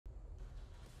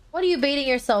What are you baiting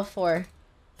yourself for?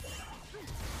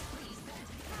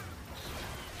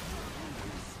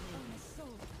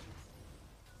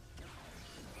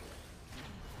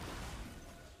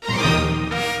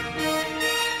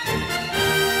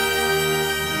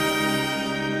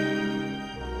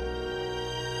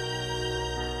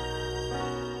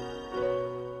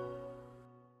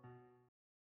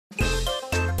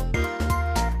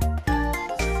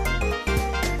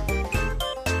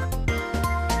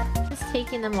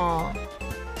 Taking them all.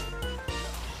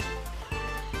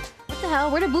 What the hell?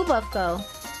 Where did Blue Buff go?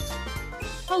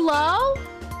 Hello?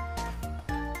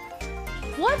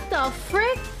 What the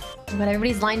frick? But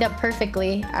everybody's lined up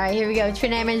perfectly. Alright, here we go.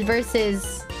 Trinamage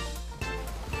versus...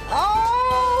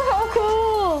 Oh, how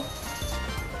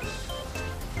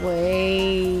cool!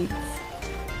 Wait.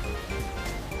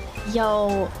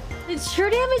 Yo. The true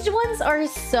damage ones are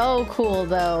so cool,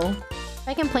 though. If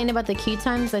I complain about the queue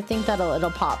times, I think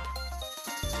it'll pop.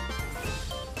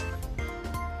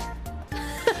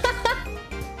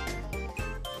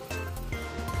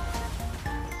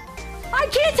 I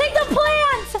can't take the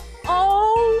plant!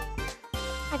 Oh!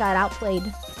 I got outplayed.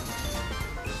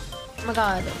 Oh my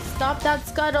god. Stop that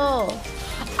scuttle.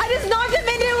 I just knocked him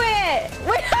into it!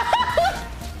 Wait.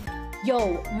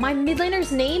 Yo, my mid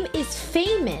laner's name is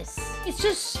famous. It's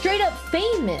just straight up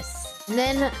famous. And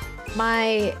then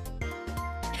my...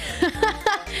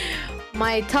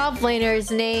 my top laner's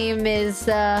name is,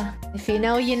 if you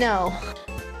know, you know.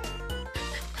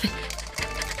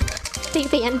 Big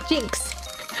fan Jinx.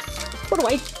 What do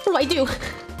I do?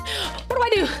 What do I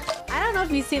do? I don't know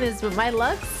if you've seen this, but my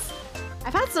Lux,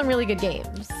 I've had some really good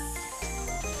games.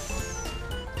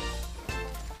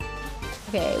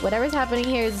 Okay, whatever's happening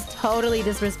here is totally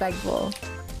disrespectful.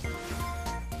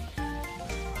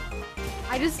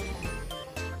 I just...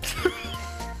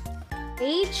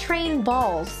 A-train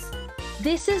balls.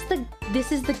 This is the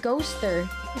ghoster.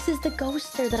 This is the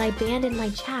ghoster that I banned in my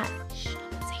chat. Shh,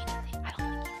 don't say anything. I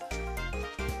don't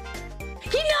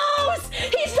think he knows!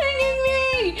 He's pinging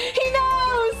me! He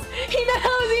knows! He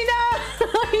knows! He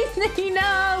knows! He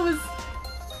knows!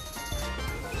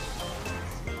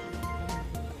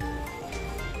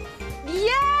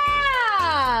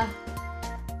 Yeah!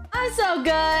 I'm so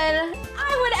good.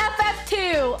 I would FF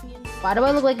too. Why do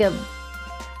I look like a...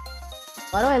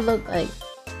 Why do I look like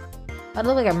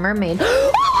a mermaid?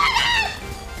 Oh my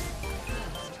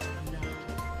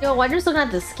god! Yo, why just looking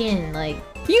at the skin? Like,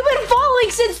 you've been following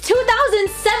since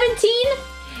 2017,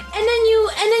 and then you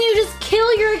just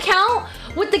kill your account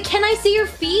with the "Can I see your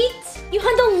feet"? You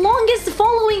had the longest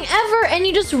following ever, and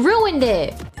you just ruined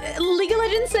it. League of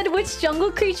Legends said, "Which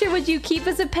jungle creature would you keep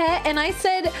as a pet?" And I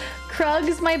said,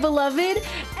 "Krugs, my beloved."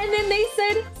 And then they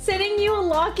said, "Sending you a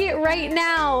locket right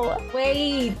now."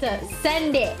 Wait,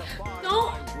 send it.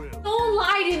 Don't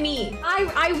lie to me.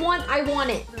 I want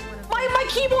it. My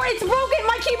keyboard, it's broken.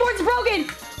 My keyboard's broken.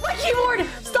 My keyboard,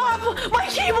 stop. My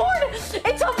keyboard,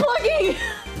 it's unplugging.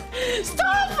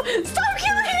 Stop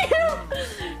killing him.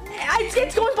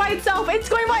 It's going by itself. It's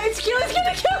gonna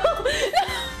kill. No.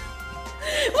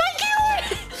 My keyboard,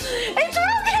 it's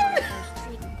broken.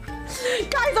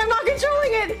 Guys, I'm not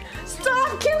controlling it.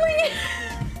 Stop killing it.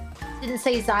 Didn't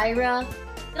say Zyra.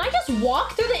 Did I just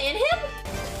walk through the inhib?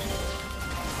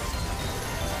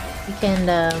 You can,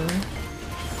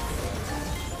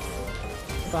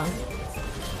 hold on.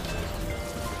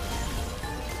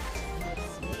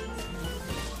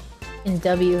 You can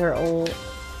W her ult.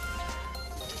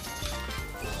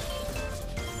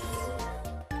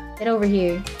 Get over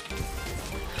here.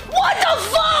 What the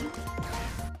fuck?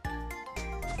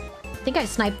 I think I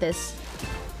sniped this.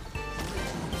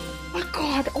 Oh my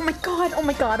god, oh my god, oh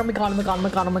my god, oh my god, oh my god, oh my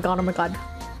god, oh my god, oh my god.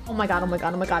 Oh my god, oh my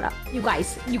god, oh my god. You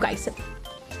guys.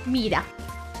 Mira.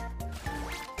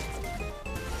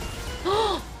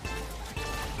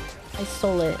 I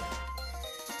stole it.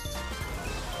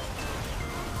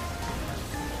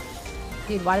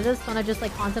 Dude, why does Sona just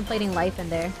like contemplating life in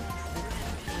there?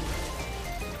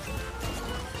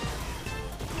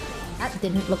 That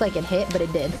didn't look like it hit, but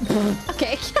it did.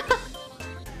 Okay.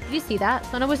 Did you see that?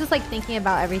 Sona was just like thinking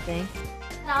about everything.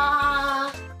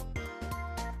 Nah.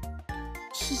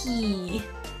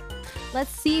 Let's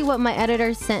see what my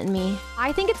editor sent me.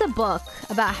 I think it's a book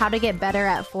about how to get better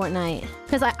at Fortnite.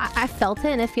 Because I felt it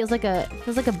and it feels like a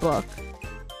book.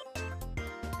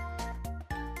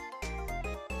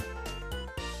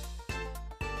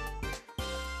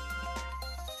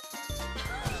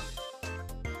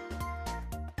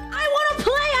 I want to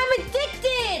play! I'm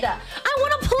addicted! I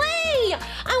want to play!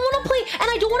 And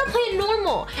I don't want to play it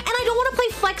normal. And I don't want to play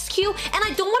Flex Q, and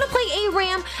I don't want to play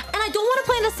ARAM, and I don't want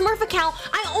to play on the Smurf account.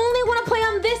 I only want to play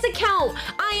on this account.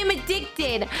 I am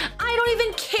addicted. I don't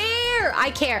even care.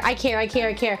 I care.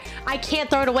 I can't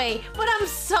throw it away, but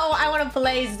I want to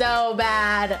play so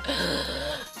bad.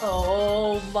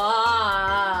 Oh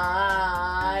my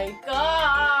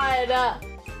God.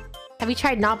 Have you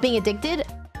tried not being addicted?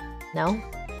 No.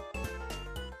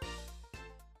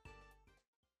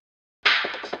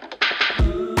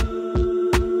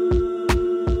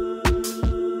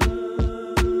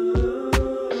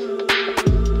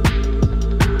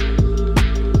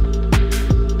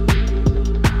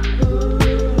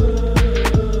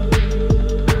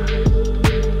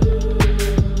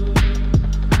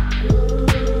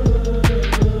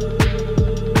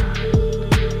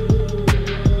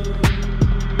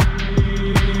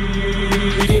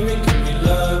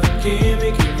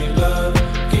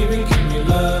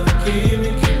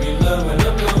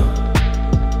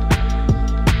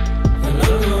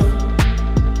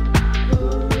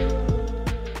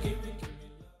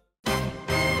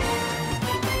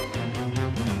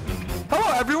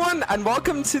 And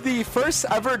welcome to the first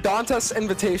ever Dantas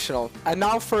Invitational. And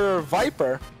now for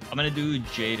Viper. I'm gonna do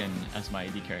Jayden as my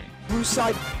AD carry. Blue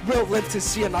side will live to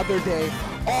see another day.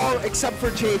 All except for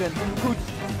Jayden, who...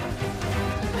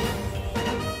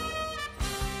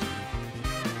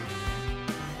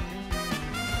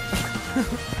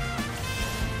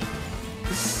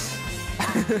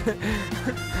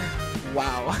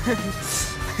 Wow.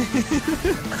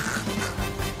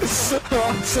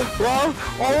 Well,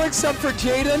 all except for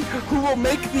Jayden, who will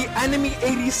make the enemy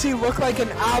ADC look like an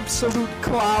absolute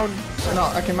clown. No,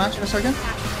 I can match in a second.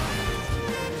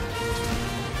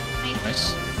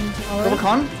 Nice. Double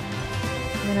con.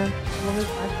 I'm gonna level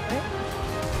flash, right?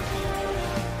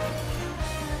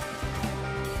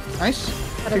 Nice.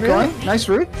 Keep going. Nice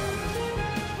root.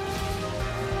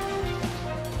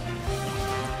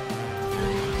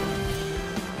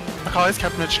 Akali's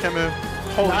Captain can't move.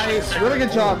 Holy Nice. shit. Really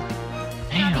good job.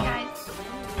 Damn.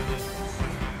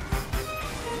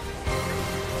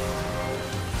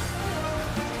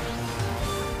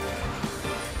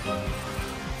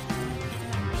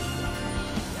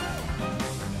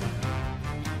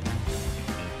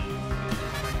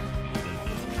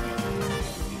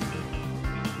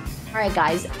 Alright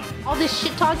guys, all this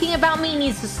shit talking about me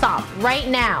needs to stop right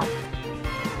now.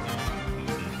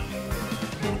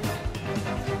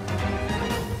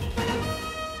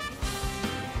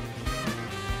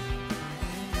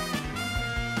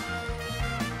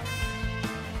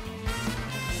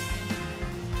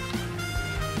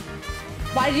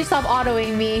 Why did you stop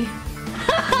autoing me?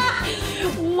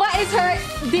 What is her?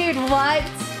 Dude, what?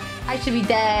 I should be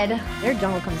dead. Their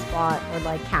jungle comes bot or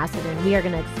like Cassidy and we are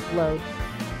gonna explode.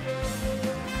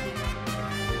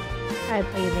 Alright,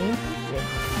 play your lane.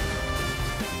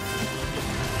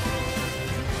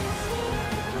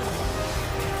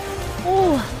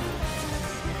 Oh!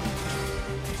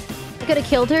 I could have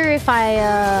killed her if I,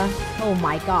 oh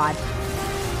my god.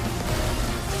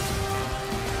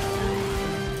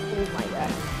 Oh my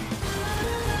god.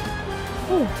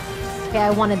 Ooh. Okay,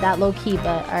 I wanted that low key,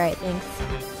 but alright, thanks.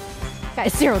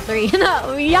 Guys, 0-3.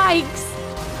 No, yikes!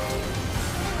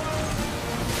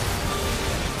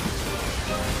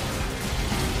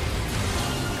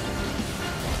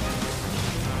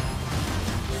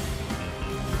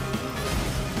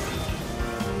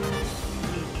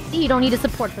 You don't need a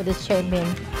support for this champion.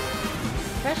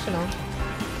 Professional.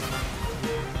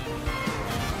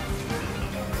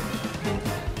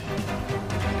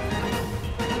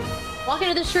 Walk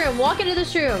into this room. Walk into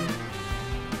this room.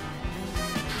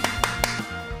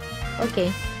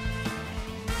 Okay.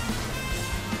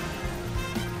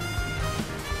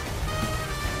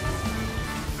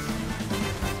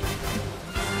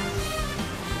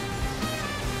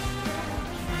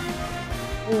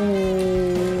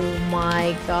 Oh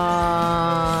my gosh.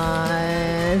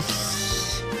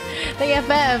 The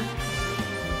FF.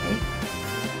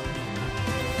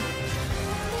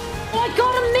 Oh, I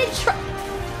got a mid-try.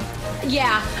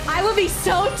 Yeah, I would be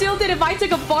so tilted if I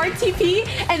took a bar TP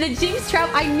and the Jinx trap.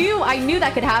 I knew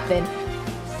that could happen.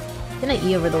 I'm gonna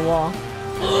E over the wall.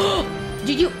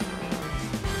 Did you?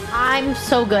 I'm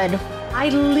so good. I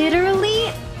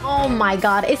literally, oh my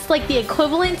god. It's like the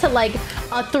equivalent to like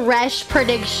a Thresh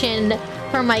prediction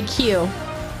for my Q.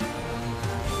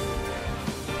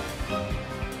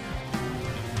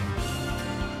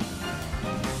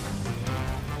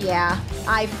 Yeah,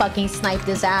 I fucking sniped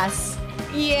his ass.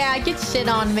 Yeah, get shit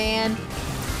on, man.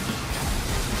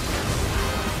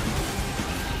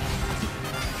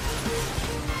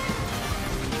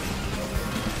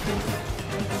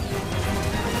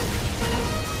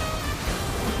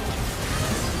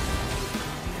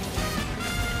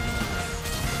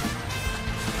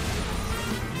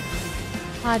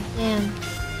 God damn.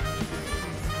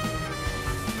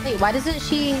 Wait, why doesn't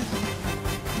she...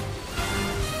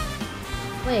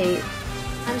 Wait.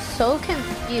 I'm so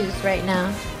confused right now.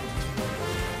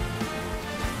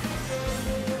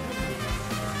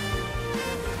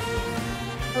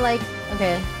 Like,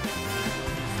 okay.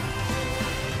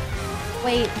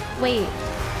 Wait.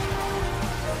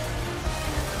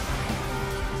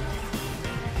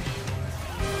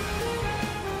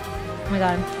 Oh my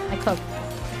god, I cooked.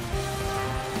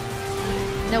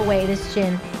 No way, this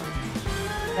Jyn.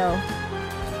 No.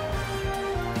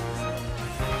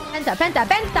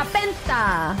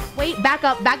 Penta! Wait, back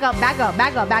up. Back up,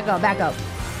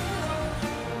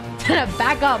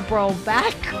 bro.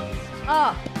 Back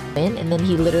up. And then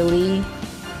he literally...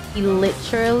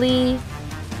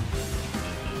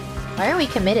 Why are we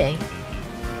committing?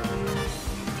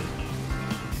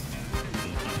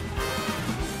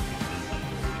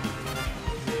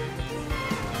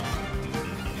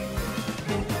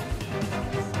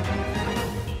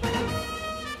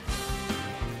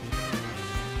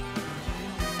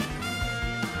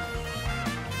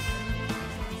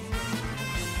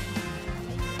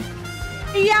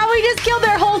 Yeah, we just killed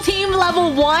their whole team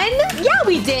level 1? Yeah,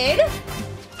 we did!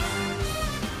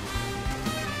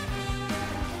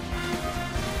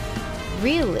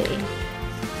 Really?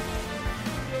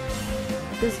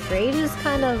 This grave is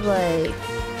kind of like...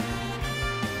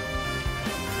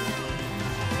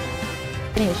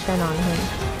 Getting a shine on him.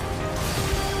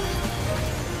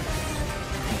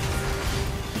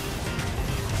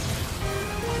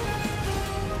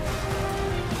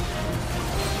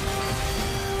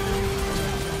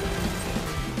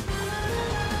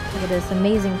 Look at this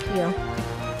amazing peel.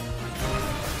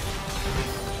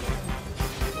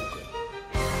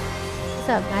 What's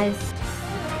up, guys?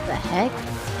 What the heck?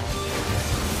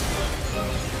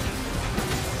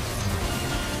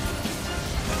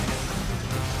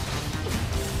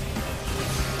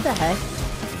 What the heck?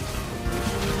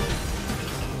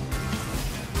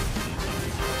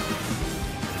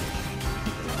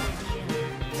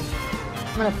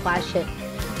 I'm gonna flash it.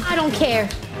 I don't care.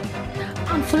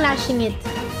 I'm flashing it.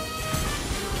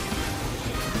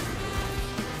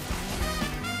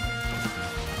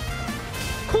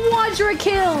 Quadra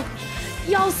kill!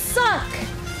 Y'all suck!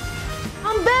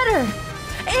 I'm better!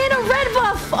 And a red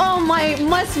buff! Oh my,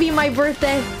 must be my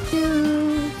birthday.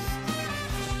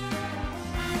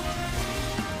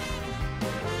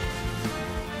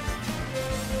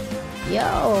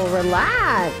 Yo,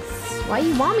 relax. Why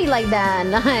you want me like that?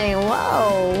 Like,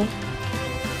 whoa.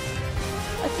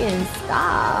 Fucking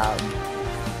stop.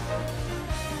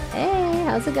 Hey,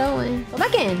 how's it going? Go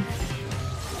back in.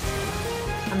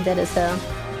 I'm dead as hell.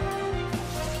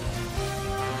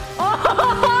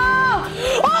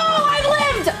 Oh, I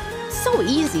lived! So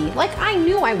easy. Like, I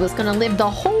knew I was gonna live the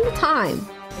whole time.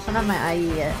 I don't have my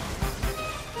IE yet.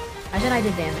 Imagine I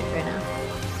did damage right now.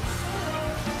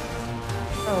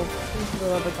 Oh, please, for the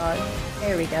love of God.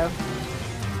 There we go.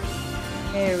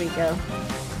 There we go.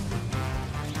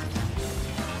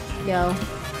 Yo.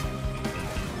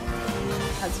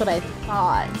 That's what I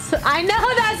thought. I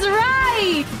know, that's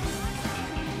right!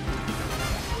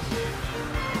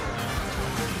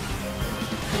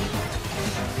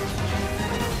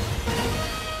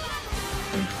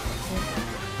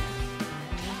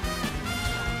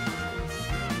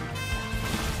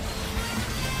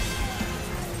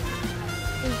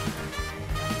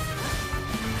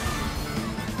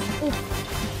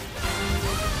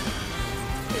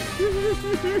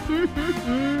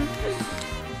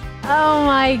 Oh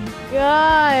my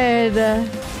god.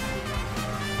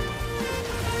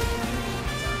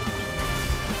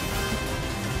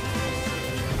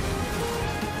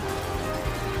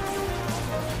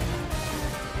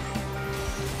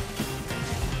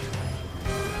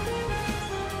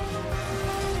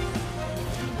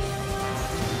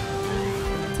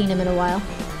 Seen him in a while.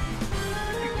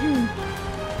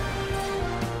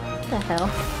 What the hell?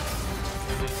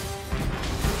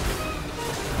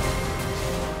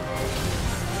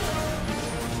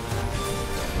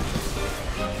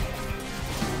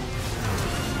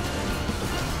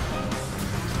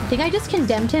 I think I just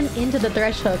condemned him into the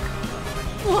thresh hook.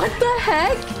 What the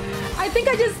heck? I think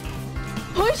I just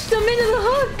pushed him into the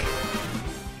hook.